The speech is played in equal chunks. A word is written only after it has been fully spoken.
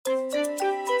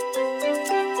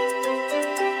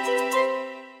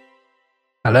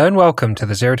Hello and welcome to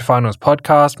the Zero to Finals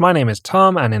podcast. My name is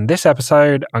Tom, and in this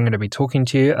episode, I'm going to be talking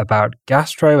to you about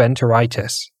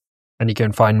gastroenteritis. And you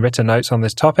can find written notes on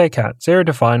this topic at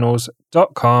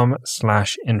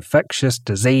zerotofinals.com/infectious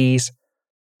disease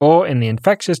or in the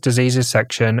infectious diseases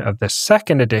section of the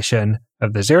second edition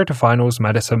of the Zero to Finals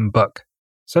medicine book.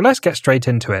 So let's get straight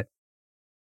into it.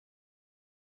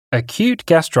 Acute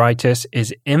gastritis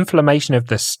is inflammation of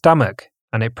the stomach,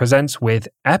 and it presents with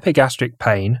epigastric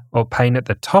pain or pain at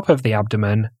the top of the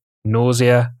abdomen,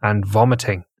 nausea, and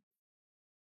vomiting.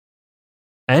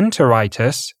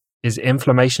 Enteritis is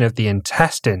inflammation of the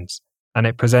intestines, and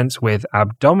it presents with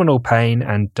abdominal pain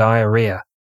and diarrhea.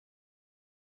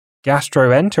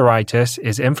 Gastroenteritis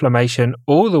is inflammation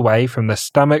all the way from the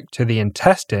stomach to the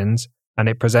intestines, and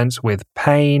it presents with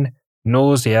pain,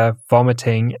 nausea,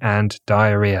 vomiting, and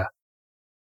diarrhea.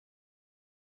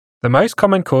 The most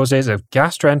common causes of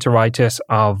gastroenteritis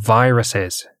are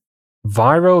viruses.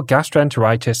 Viral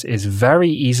gastroenteritis is very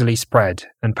easily spread,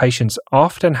 and patients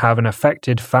often have an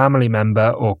affected family member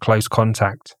or close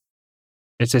contact.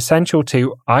 It's essential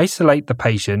to isolate the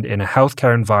patient in a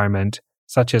healthcare environment,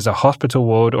 such as a hospital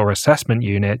ward or assessment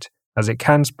unit, as it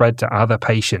can spread to other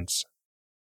patients.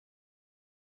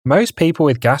 Most people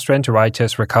with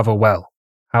gastroenteritis recover well.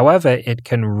 However, it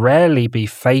can rarely be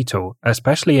fatal,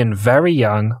 especially in very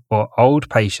young or old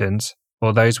patients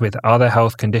or those with other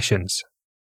health conditions.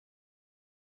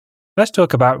 Let's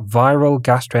talk about viral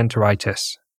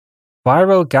gastroenteritis.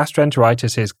 Viral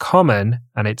gastroenteritis is common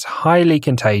and it's highly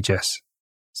contagious.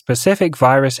 Specific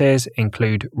viruses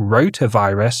include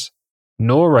rotavirus,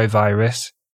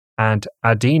 norovirus, and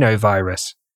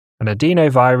adenovirus. And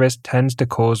adenovirus tends to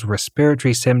cause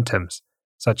respiratory symptoms,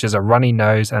 such as a runny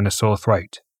nose and a sore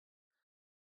throat.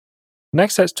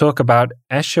 Next, let's talk about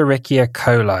Escherichia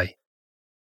coli.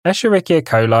 Escherichia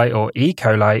coli, or E.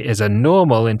 coli, is a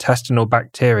normal intestinal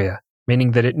bacteria,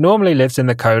 meaning that it normally lives in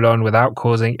the colon without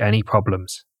causing any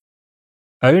problems.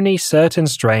 Only certain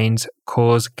strains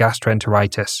cause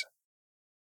gastroenteritis.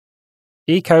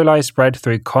 E. coli is spread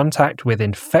through contact with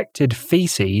infected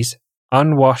feces,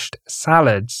 unwashed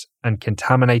salads, and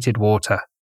contaminated water.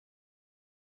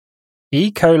 E.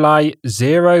 coli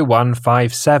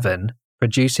 0157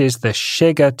 produces the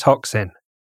Shiga toxin.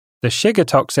 The Shiga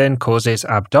toxin causes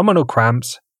abdominal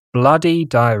cramps, bloody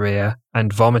diarrhea,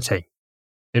 and vomiting.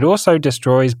 It also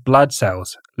destroys blood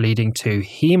cells, leading to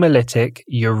hemolytic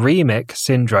uremic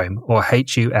syndrome, or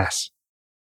HUS.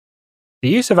 The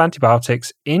use of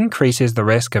antibiotics increases the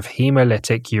risk of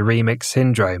hemolytic uremic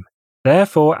syndrome.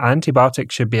 Therefore,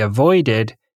 antibiotics should be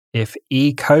avoided if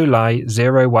E. coli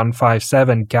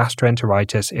 0157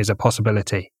 gastroenteritis is a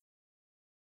possibility.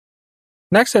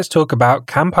 Next, let's talk about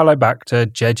Campylobacter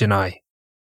jejuni.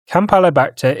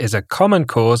 Campylobacter is a common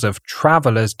cause of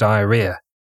traveler's diarrhea.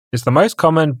 It's the most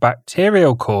common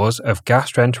bacterial cause of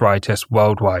gastroenteritis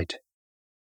worldwide.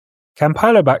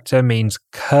 Campylobacter means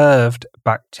curved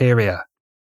bacteria.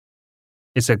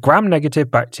 It's a gram-negative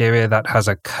bacteria that has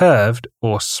a curved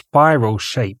or spiral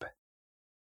shape.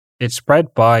 It's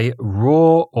spread by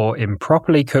raw or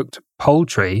improperly cooked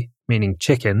poultry, meaning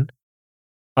chicken,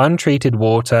 untreated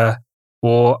water,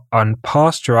 or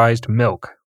unpasteurized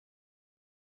milk.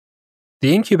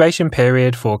 The incubation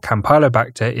period for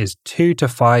Campylobacter is 2 to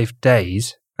 5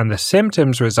 days, and the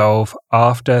symptoms resolve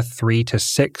after 3 to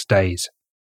 6 days.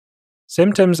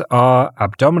 Symptoms are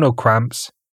abdominal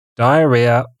cramps,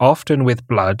 diarrhea, often with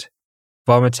blood,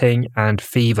 vomiting, and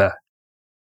fever.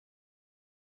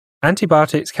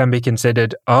 Antibiotics can be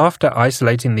considered after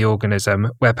isolating the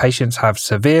organism where patients have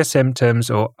severe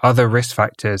symptoms or other risk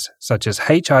factors such as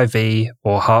HIV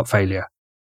or heart failure.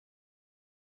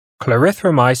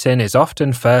 Clarithromycin is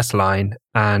often first line,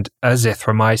 and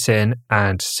azithromycin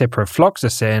and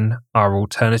ciprofloxacin are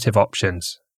alternative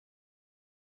options.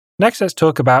 Next, let's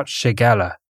talk about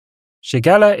Shigella.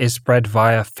 Shigella is spread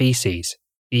via feces,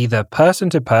 either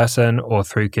person to person or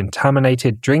through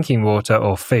contaminated drinking water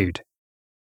or food.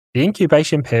 The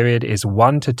incubation period is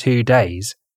 1 to 2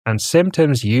 days, and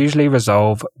symptoms usually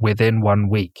resolve within 1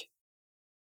 week.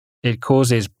 It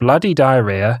causes bloody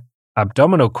diarrhea,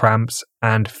 abdominal cramps,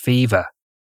 and fever.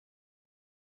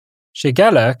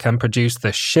 Shigella can produce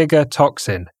the Shiga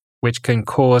toxin, which can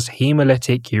cause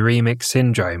hemolytic uremic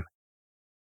syndrome.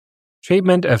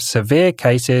 Treatment of severe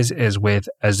cases is with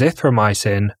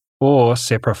azithromycin or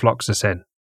ciprofloxacin.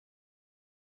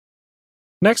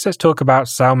 Next, let's talk about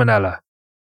Salmonella.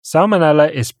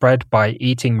 Salmonella is spread by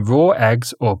eating raw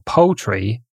eggs or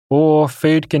poultry or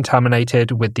food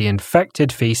contaminated with the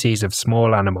infected feces of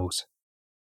small animals.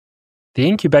 The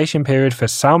incubation period for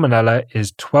Salmonella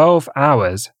is 12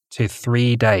 hours to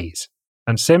 3 days,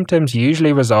 and symptoms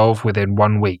usually resolve within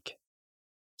 1 week.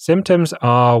 Symptoms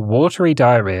are watery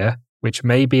diarrhea, which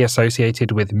may be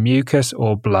associated with mucus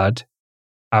or blood,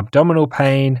 abdominal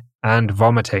pain, and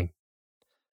vomiting.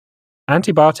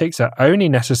 Antibiotics are only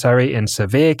necessary in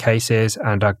severe cases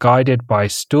and are guided by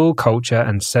stool culture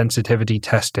and sensitivity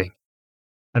testing.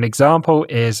 An example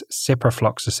is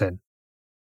ciprofloxacin.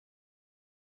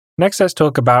 Next, let's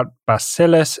talk about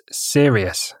Bacillus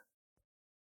cereus.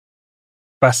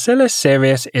 Bacillus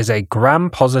cereus is a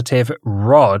gram-positive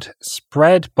rod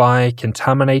spread by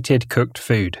contaminated cooked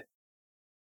food.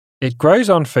 It grows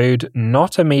on food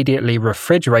not immediately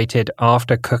refrigerated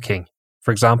after cooking,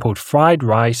 for example, fried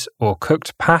rice or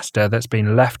cooked pasta that's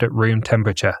been left at room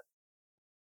temperature.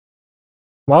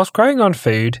 Whilst growing on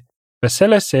food,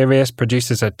 Bacillus cereus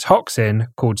produces a toxin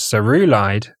called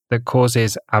cerulide that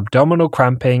causes abdominal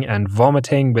cramping and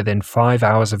vomiting within 5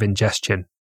 hours of ingestion.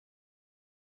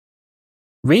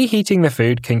 Reheating the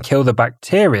food can kill the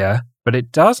bacteria, but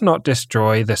it does not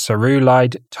destroy the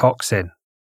cerulide toxin.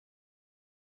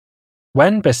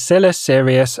 When Bacillus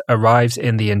cereus arrives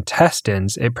in the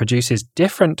intestines, it produces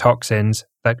different toxins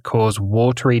that cause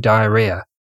watery diarrhea.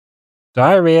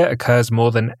 Diarrhea occurs more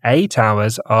than 8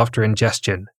 hours after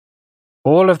ingestion.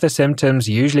 All of the symptoms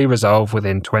usually resolve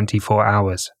within 24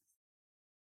 hours.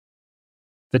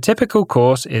 The typical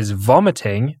course is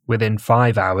vomiting within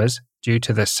 5 hours due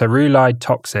to the cerulide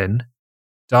toxin,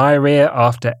 diarrhea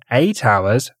after 8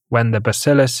 hours when the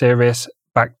Bacillus cereus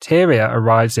bacteria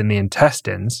arrives in the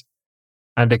intestines,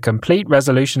 and a complete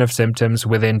resolution of symptoms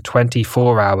within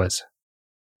 24 hours.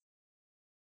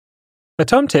 A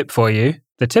Tom tip for you: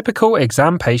 the typical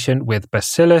exam patient with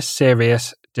Bacillus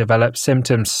cereus develops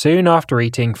symptoms soon after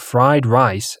eating fried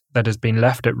rice that has been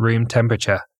left at room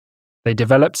temperature. They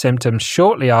develop symptoms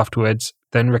shortly afterwards,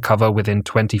 then recover within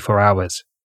 24 hours.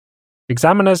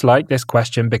 Examiners like this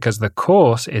question because the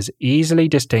course is easily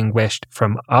distinguished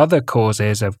from other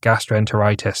causes of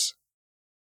gastroenteritis.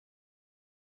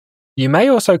 You may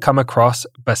also come across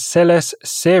Bacillus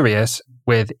cereus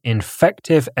with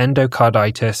infective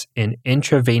endocarditis in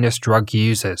intravenous drug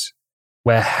users,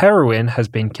 where heroin has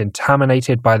been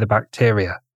contaminated by the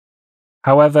bacteria.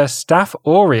 However, Staph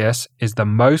aureus is the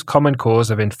most common cause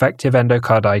of infective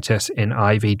endocarditis in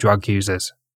IV drug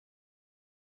users.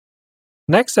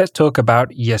 Next, let's talk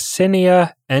about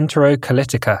Yersinia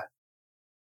enterocolytica.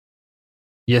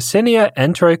 Yersinia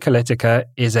enterocolytica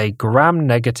is a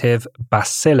gram-negative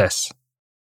bacillus.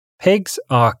 Pigs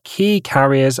are key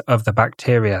carriers of the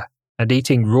bacteria, and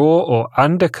eating raw or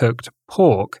undercooked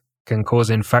pork can cause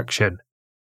infection.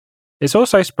 It's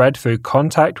also spread through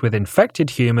contact with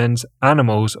infected humans,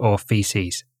 animals, or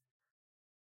feces.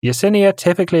 Yersinia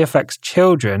typically affects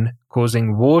children,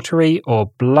 causing watery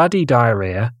or bloody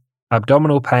diarrhea,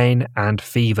 abdominal pain, and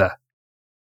fever.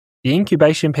 The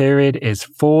incubation period is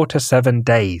 4 to 7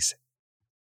 days.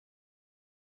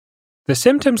 The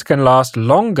symptoms can last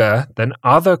longer than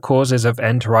other causes of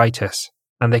enteritis,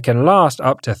 and they can last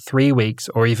up to 3 weeks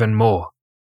or even more.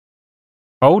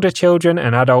 Older children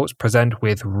and adults present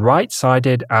with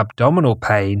right-sided abdominal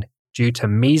pain due to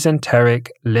mesenteric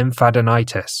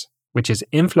lymphadenitis, which is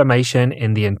inflammation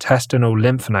in the intestinal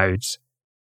lymph nodes,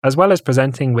 as well as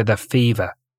presenting with a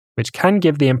fever, which can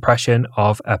give the impression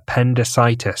of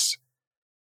appendicitis.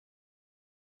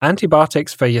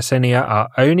 Antibiotics for Yersinia are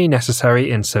only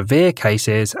necessary in severe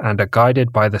cases and are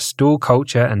guided by the stool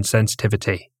culture and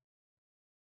sensitivity.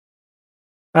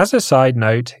 As a side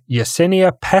note,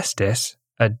 Yersinia pestis,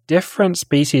 a different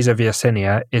species of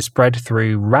Yersinia, is spread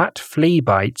through rat flea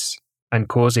bites and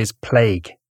causes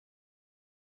plague.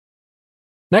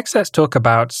 Next, let's talk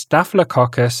about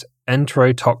Staphylococcus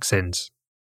enterotoxins.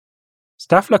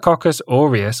 Staphylococcus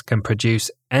aureus can produce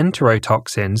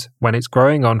enterotoxins when it's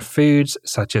growing on foods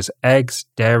such as eggs,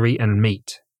 dairy, and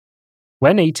meat.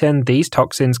 When eaten, these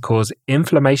toxins cause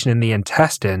inflammation in the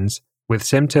intestines with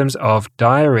symptoms of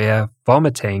diarrhea,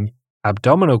 vomiting,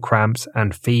 abdominal cramps,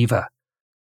 and fever.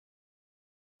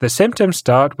 The symptoms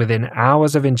start within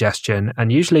hours of ingestion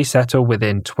and usually settle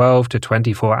within 12 to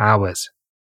 24 hours.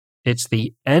 It's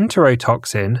the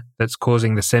enterotoxin that's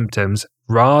causing the symptoms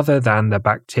rather than the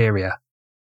bacteria.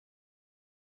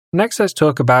 Next, let's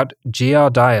talk about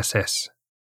giardiasis.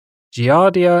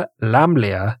 Giardia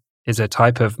lamblia is a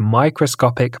type of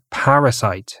microscopic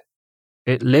parasite.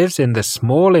 It lives in the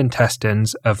small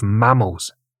intestines of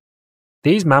mammals.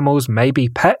 These mammals may be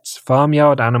pets,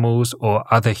 farmyard animals, or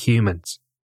other humans.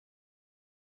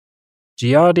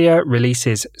 Giardia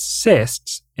releases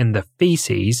cysts in the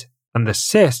feces, and the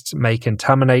cysts may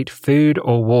contaminate food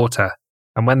or water,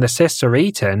 and when the cysts are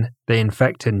eaten, they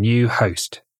infect a new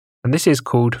host. And this is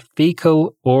called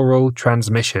fecal-oral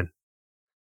transmission.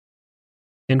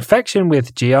 Infection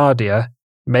with Giardia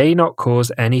may not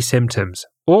cause any symptoms,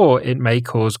 or it may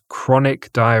cause chronic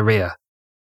diarrhea.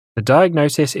 The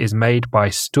diagnosis is made by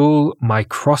stool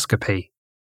microscopy.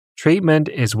 Treatment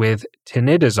is with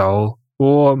tinidazole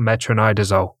or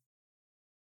metronidazole.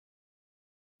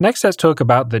 Next, let's talk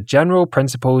about the general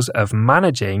principles of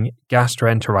managing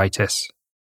gastroenteritis.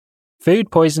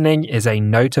 Food poisoning is a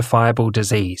notifiable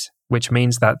disease, which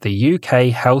means that the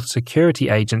UK Health Security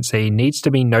Agency needs to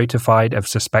be notified of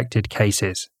suspected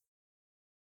cases.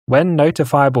 When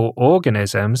notifiable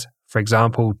organisms, for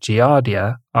example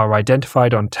Giardia, are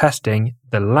identified on testing,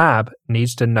 the lab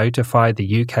needs to notify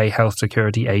the UK Health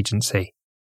Security Agency.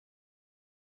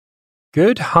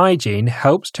 Good hygiene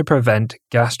helps to prevent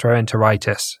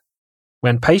gastroenteritis.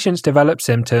 When patients develop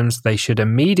symptoms, they should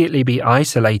immediately be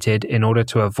isolated in order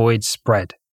to avoid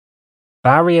spread.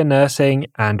 Barrier nursing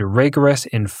and rigorous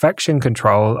infection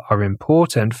control are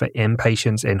important for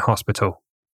inpatients in hospital.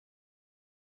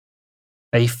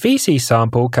 A feces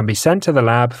sample can be sent to the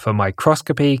lab for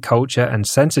microscopy, culture, and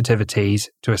sensitivities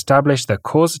to establish the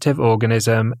causative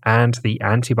organism and the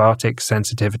antibiotic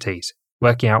sensitivities,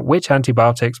 working out which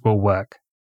antibiotics will work.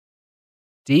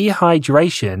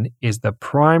 Dehydration is the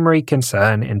primary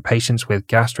concern in patients with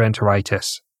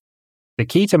gastroenteritis. The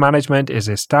key to management is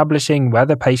establishing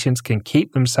whether patients can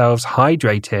keep themselves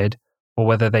hydrated or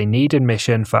whether they need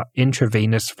admission for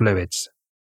intravenous fluids.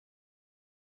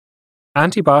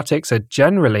 Antibiotics are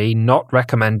generally not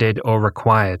recommended or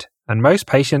required, and most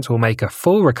patients will make a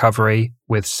full recovery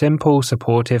with simple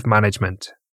supportive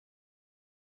management.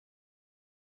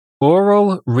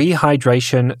 Oral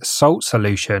rehydration salt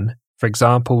solution, for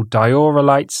example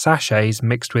diaurolite sachets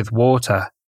mixed with water,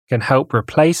 can help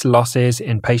replace losses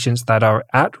in patients that are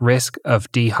at risk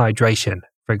of dehydration,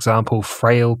 for example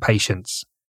frail patients,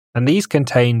 and these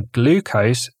contain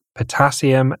glucose,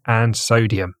 potassium, and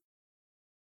sodium.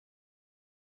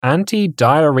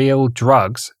 Antidiarrheal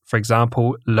drugs, for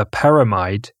example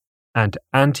loperamide, and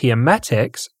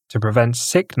antiemetics to prevent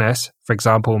sickness, for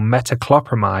example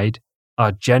metoclopramide,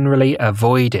 are generally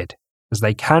avoided as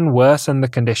they can worsen the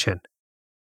condition.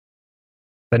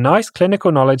 The NICE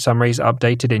clinical knowledge summaries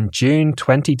updated in June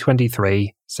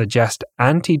 2023 suggest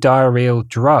antidiarrheal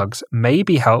drugs may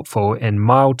be helpful in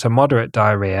mild to moderate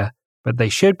diarrhea, but they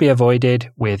should be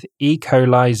avoided with E.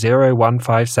 coli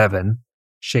 0157,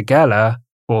 Shigella,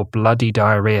 or bloody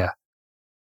diarrhea.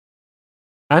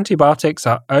 Antibiotics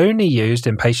are only used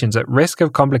in patients at risk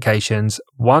of complications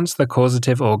once the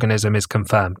causative organism is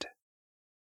confirmed.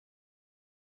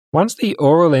 Once the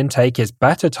oral intake is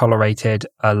better tolerated,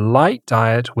 a light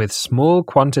diet with small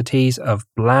quantities of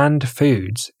bland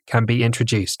foods can be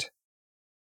introduced.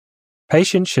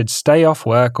 Patients should stay off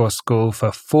work or school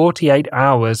for 48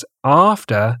 hours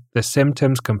after the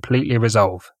symptoms completely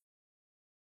resolve.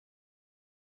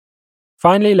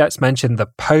 Finally, let's mention the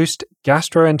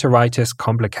post-gastroenteritis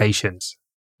complications,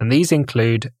 and these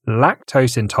include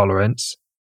lactose intolerance,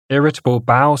 irritable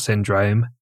bowel syndrome,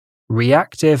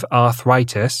 reactive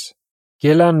arthritis,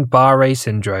 Guillain-Barré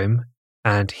syndrome,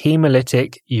 and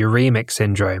hemolytic uremic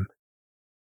syndrome.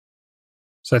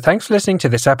 So thanks for listening to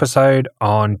this episode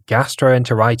on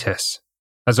gastroenteritis.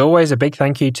 As always, a big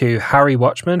thank you to Harry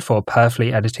Watchman for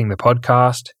perfectly editing the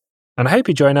podcast, and I hope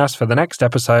you join us for the next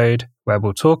episode where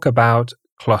we'll talk about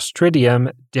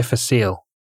Clostridium difficile.